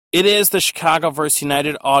It is the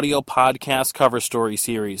ChicagoVerseUniteD audio podcast cover story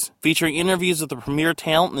series, featuring interviews with the premier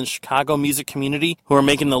talent in the Chicago music community who are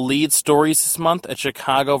making the lead stories this month at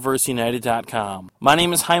ChicagoVerseUniteD.com. My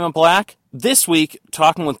name is Jaime Black. This week,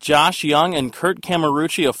 talking with Josh Young and Curt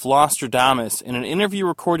Cameruci of Flosstradamus in an interview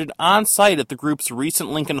recorded on-site at the group's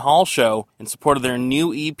recent Lincoln Hall show in support of their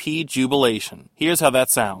new EP, Jubilation. Here's how that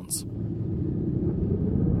sounds.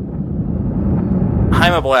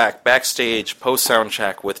 Jaime Black, backstage, post-sound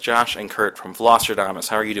check with Josh and Curt from Flosstradamus.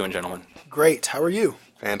 How are you doing, gentlemen? Great. How are you?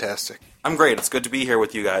 Fantastic. I'm great. It's good to be here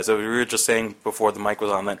with you guys. We were just saying before the mic was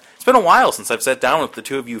on that it's been a while since I've sat down with the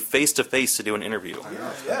two of you face-to-face to do an interview.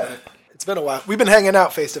 Yeah. It's been a while. We've been hanging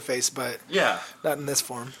out face-to-face, but not in this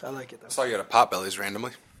form. I like it, though. I saw you at a Potbelly's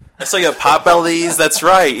randomly. I saw you at Potbelly's, that's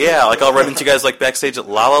right, yeah. Like, I'll run into you guys, like, backstage at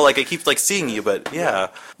Lala. Like, I keep, like, seeing you, but, yeah.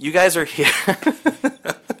 You guys are here.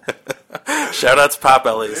 Shout out to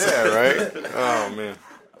Potbelly's. Yeah, right? Oh, man.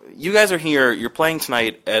 You guys are here. You're playing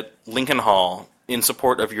tonight at Lincoln Hall in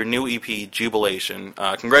support of your new EP, Jubilation.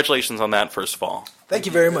 Congratulations on that, first of all. Thank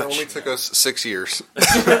you very It much. only took us 6 years.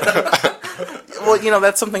 Well, you know,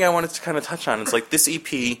 that's something I wanted to kind of touch on. It's like this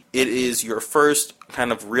EP, it is your first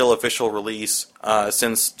kind of real official release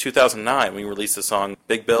since 2009 when you released the song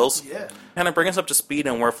Big Bills. Yeah. Kind of bring us up to speed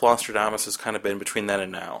on where Flosstradamus has kind of been between then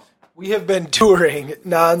and now. We have been touring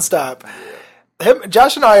nonstop.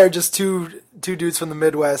 Josh and I are just two dudes from the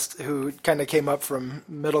Midwest who kind of came up from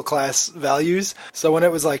middle class values. So when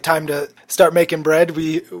it was like time to start making bread,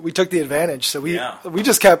 we took the advantage. So we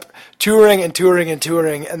just kept touring and touring and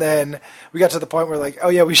touring, and then we got to the point where like, oh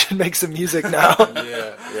yeah, we should make some music now.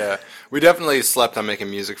 Yeah. We definitely slept on making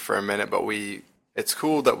music for a minute, but it's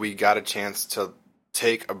cool that we got a chance to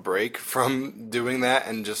take a break from doing that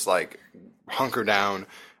and just like hunker down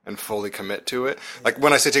and fully commit to it. Like,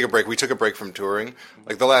 when I say take a break, we took a break from touring.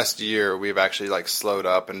 Like, the last year, we've actually, like, slowed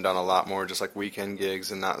up and done a lot more just, like, weekend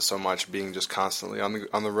gigs and not so much being just constantly on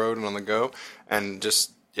the road and on the go. And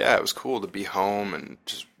just, yeah, it was cool to be home and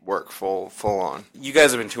just work full on. You guys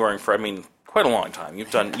have been touring for, quite a long time. You've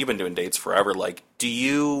been doing dates forever. Like, do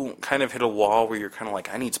you kind of hit a wall where you're kind of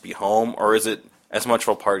like, I need to be home? Or is it as much of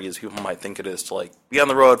a party as people might think it is to, like, be on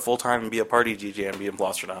the road full-time and be a party DJ and be in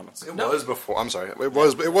Flosstradamus? It was before. I'm sorry. It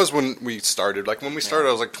was when we started. Like, when we started,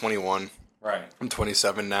 I was, like, 21. Right. I'm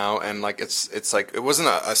 27 now, and, like, it's like, it wasn't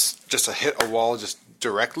just a hit a wall just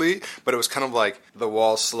directly, but it was kind of like the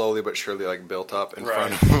wall slowly but surely, like, built up in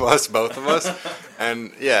front of us, both of us.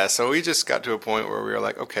 And, yeah, so we just got to a point where we were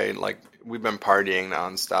like, okay, like, we've been partying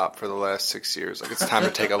nonstop for the last 6 years. Like, it's time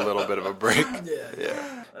to take a little bit of a break.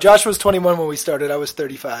 Yeah. Josh was 21 when we started. I was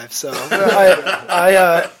 35, so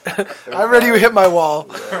I already hit my wall.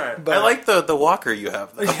 Right. But I like the walker you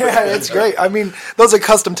have, though. Yeah, it's great. I mean, those are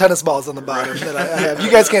custom tennis balls on the bottom that I have. You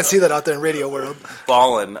guys can't see that out there in radio world.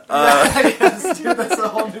 Ballin'. Yes, dude, that's a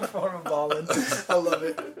whole new form of ballin'. I love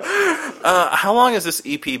it. How long has this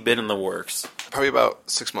EP been in the works? Probably about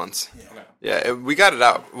 6 months. Yeah, we got it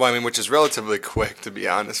out, which is relatively quick, to be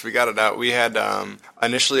honest. We got it out. We had,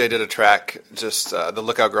 initially I did a track, just the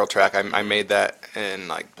Lookout Girl track. I made that in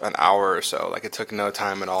like an hour or so. Like, it took no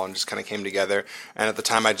time at all and just kind of came together. And at the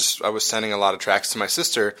time I was sending a lot of tracks to my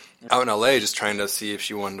sister out in LA, just trying to see if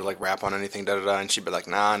she wanted to like rap on anything, and she'd be like,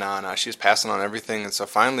 nah. She was passing on everything. And so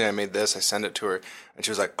finally I made this, I sent it to her, and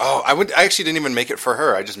she was like, oh, I actually didn't even make it for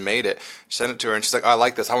her. I just made it, sent it to her, and she's like, oh, I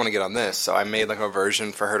like this, I want to get on this. So I made like a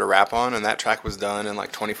version for her to rap on, and that track was done in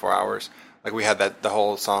like 24 hours. Like, we had the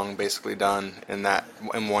whole song basically done in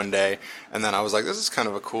one day. And then I was like, this is kind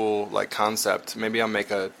of a cool like concept. Maybe I'll make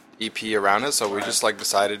a EP around it. So we just like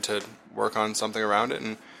decided to work on something around it,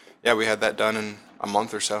 and yeah, we had that done in a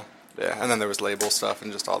month or so. Yeah, and then there was label stuff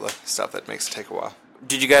and just all the stuff that makes it take a while.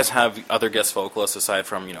 Did you guys have other guest vocalists aside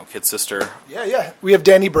from, Kid Sister? Yeah. We have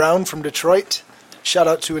Danny Brown from Detroit. Shout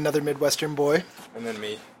out to another Midwestern boy. And then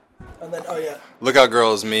me. And then, Lookout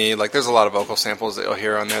Girl is me. Like, there's a lot of vocal samples that you'll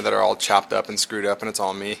hear on there that are all chopped up and screwed up, and it's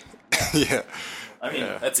all me. Yeah.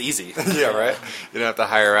 That's easy. Yeah, right? You don't have to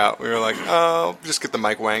hire out. We were like, oh, just get the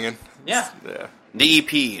mic wanging. Yeah. The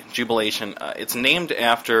EP, Jubilation, it's named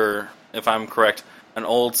after, if I'm correct, an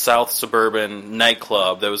old South suburban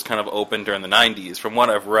nightclub that was kind of open during the 90s, from what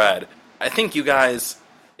I've read. I think you guys,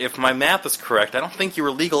 if my math is correct, I don't think you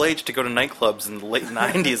were legal age to go to nightclubs in the late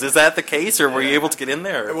 90s. Is that the case, or were you able to get in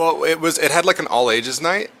there? Well, it had like an all-ages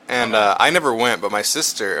night, and I never went, but my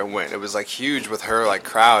sister went. It was like huge with her like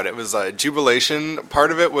crowd. It was Jubilation.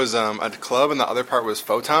 Part of it was a club, and the other part was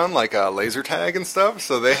Photon, like laser tag and stuff.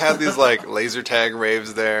 So they had these like laser tag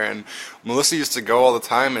raves there, and Melissa used to go all the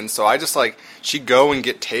time, and so I just like, she'd go and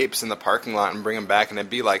get tapes in the parking lot and bring them back, and it'd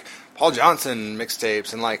be like Paul Johnson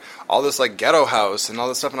mixtapes and like all this like ghetto house and all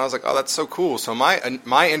this stuff, and I was like, oh, that's so cool. So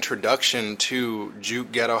my introduction to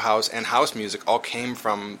juke, ghetto house, and house music all came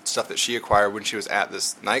from stuff that she acquired when she was at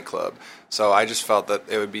this nightclub. So I just felt that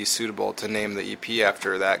it would be suitable to name the EP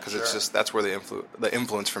after that, because it's just that's where the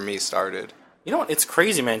influence for me started. You know what? It's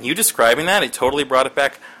crazy, man. You describing that, it totally brought it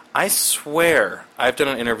back. I swear I've done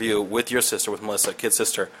an interview with your sister, with Melissa, kid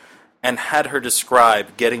sister, and had her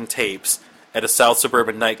describe getting tapes at a South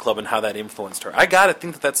Suburban nightclub and how that influenced her. I gotta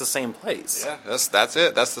think that that's the same place. Yeah, that's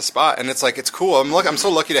it. That's the spot. And it's like, it's cool. I'm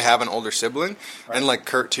so lucky to have an older sibling, and like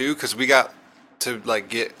Curt too, because we got to like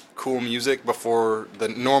get cool music before the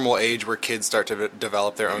normal age where kids start to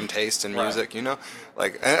develop their own taste in music, you know?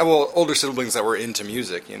 Like, well, older siblings that were into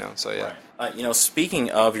music, you know, so yeah. Right. Speaking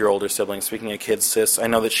of your older siblings, speaking of kids, sis, I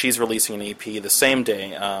know that she's releasing an EP the same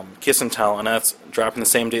day, Kiss and Tell, and that's dropping the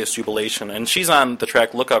same day as Jubilation, and she's on the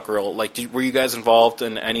track Lookout Girl. Like, were you guys involved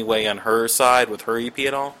in any way on her side with her EP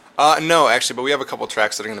at all? No, actually, but we have a couple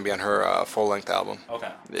tracks that are going to be on her full-length album.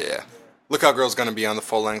 Okay. Yeah. Lookout Girl's going to be on the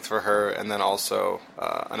full length for her, and then also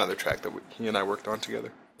another track that he and I worked on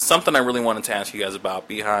together. Something I really wanted to ask you guys about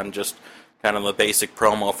beyond just kind of the basic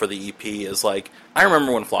promo for the EP is, like, I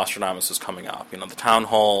remember when Flosstradamus was coming up, you know, the town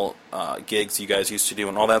hall gigs you guys used to do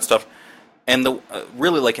and all that stuff. And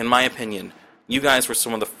really, like, in my opinion, you guys were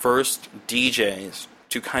some of the first DJs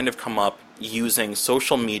to kind of come up using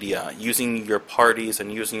social media, using your parties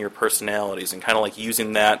and using your personalities, and kind of like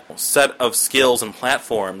using that set of skills and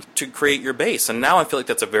platforms to create your base. And now I feel like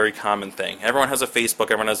that's a very common thing. Everyone has a Facebook,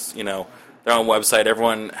 everyone has, you know, their own website,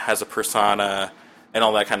 everyone has a persona and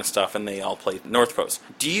all that kind of stuff, and they all play North Coast.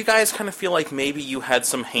 Do you guys kind of feel like maybe you had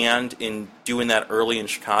some hand in doing that early in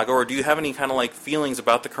Chicago, or do you have any kind of like feelings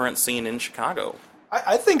about the current scene in Chicago?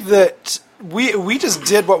 I think that we just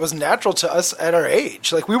did what was natural to us at our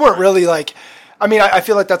age. Like, we weren't really like, I mean, I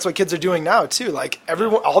feel like that's what kids are doing now too. Like,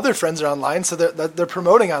 everyone, all their friends are online, so they're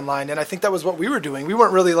promoting online, and I think that was what we were doing. We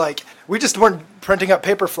weren't really like, we just weren't printing up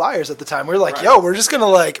paper flyers at the time. We were like, yo, we're just gonna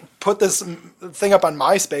like put this thing up on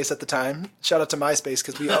MySpace at the time. Shout out to MySpace,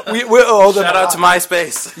 because we owe them. Shout out to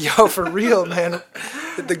MySpace. Yo, for real, man.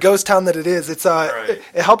 The ghost town that it is, it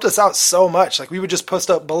helped us out so much. Like, we would just post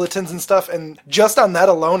up bulletins and stuff, and just on that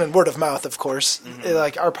alone, and word of mouth, of course,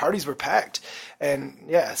 like, our parties were packed. And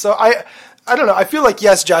yeah, so I don't know. I feel like,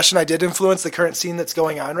 yes, Josh and I did influence the current scene that's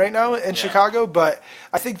going on right now in Chicago, but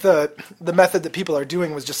I think the method that people are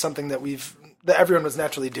doing was just something that everyone was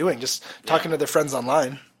naturally doing, just talking to their friends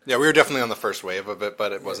online. Yeah, we were definitely on the first wave of it,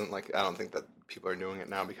 but it wasn't like, I don't think that people are doing it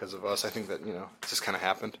now because of us. I think that, you know, it just kind of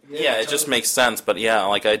happened. Yeah, it just makes sense. But yeah,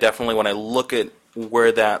 like, I definitely, when I look at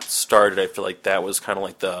where that started, I feel like that was kind of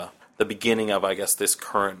like the beginning of, I guess, this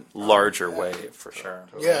current larger wave, for sure.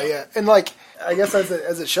 Yeah. And, like, I guess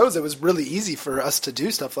as it shows, it was really easy for us to do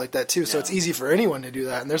stuff like that, too. So it's easy for anyone to do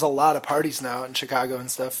that. And there's a lot of parties now in Chicago and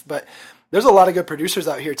stuff. But there's a lot of good producers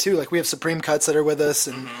out here, too. Like, we have Supreme Cuts that are with us.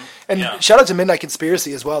 And shout out to Midnight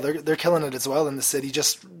Conspiracy as well. They're killing it as well in the city,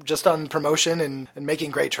 just on promotion and making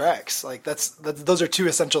great tracks. Like, those are two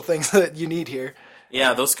essential things that you need here.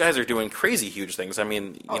 Yeah, those guys are doing crazy huge things. I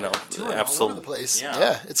mean, you know, absolutely. All over the place.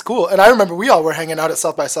 Yeah, it's cool. And I remember we all were hanging out at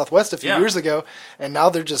South by Southwest a few years ago, and now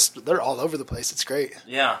they're all over the place. It's great.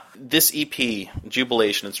 Yeah. This EP,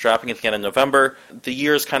 Jubilation, it's dropping at the end of November. The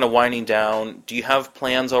year is kind of winding down. Do you have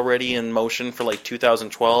plans already in motion for, like,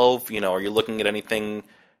 2012? You know, are you looking at anything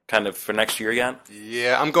kind of for next year yet?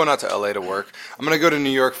 Yeah, I'm going out to LA to work. I'm going to go to New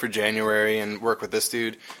York for January and work with this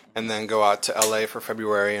dude, and then go out to LA for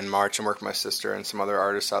February and March and work with my sister and some other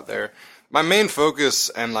artists out there. My main focus,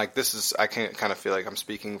 and like this is, I can kind of feel like I'm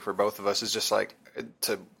speaking for both of us, is just like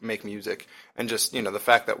to make music. And just, you know, the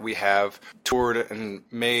fact that we have toured and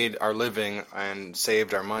made our living and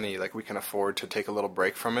saved our money, like we can afford to take a little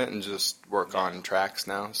break from it and just work on tracks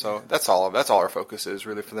now. So that's all our focus is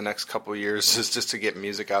really for the next couple of years, is just to get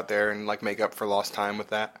music out there and like make up for lost time with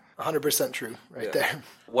that. 100% true there.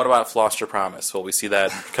 What about Flosstradamus? Will we see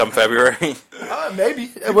that come February? Maybe.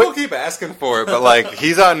 People keep asking for it, but like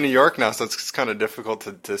he's out in New York now, so it's kind of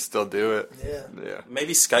difficult to still do it. Yeah.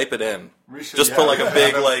 Maybe Skype it in. Just put like a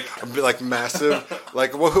big like massive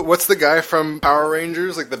like what's the guy from Power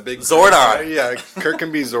Rangers, like the big Zordon? Yeah, Curt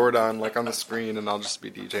can be Zordon like on the screen, and I'll just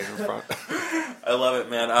be DJing in front. I love it,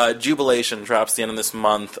 man. Jubilation drops the end of this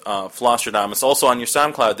month. Flosstradamus. Also on your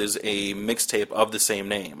SoundCloud, there's a mixtape of the same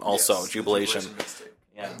name. Also, Jubilation.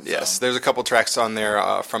 Yes, there's a couple tracks on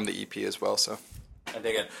there from the EP as well. So I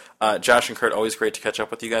dig it. Josh and Curt, always great to catch up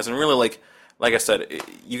with you guys, and really like like I said,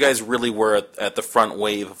 you guys really were at the front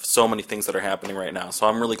wave of so many things that are happening right now. So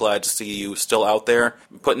I'm really glad to see you still out there,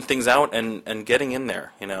 putting things out and getting in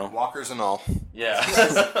there, you know. Walkers and all. Yeah.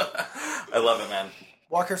 I love it, man.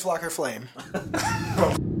 Walker, Flocker, Flame.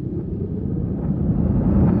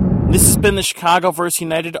 This has been the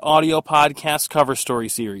ChicagoVerseUniteD audio podcast cover story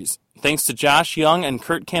series. Thanks to Josh Young and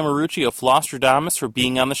Curt Cameruci of Flosstradamus for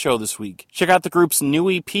being on the show this week. Check out the group's new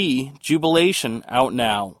EP, Jubilation, out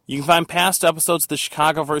now. You can find past episodes of the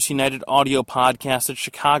ChicagoVerseUniteD audio podcast at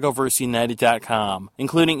ChicagoVerseUniteD.com,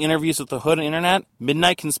 including interviews with the Hood Internet,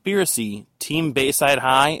 Midnight Conspiracy, Team Bayside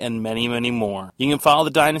High, and many, many more. You can follow the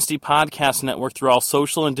Dynasty Podcast Network through all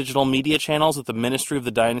social and digital media channels at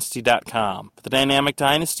theministryofthedynasty.com. For the Dynamic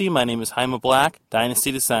Dynasty, my name is Jaime Black.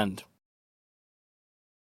 Dynasty Descend.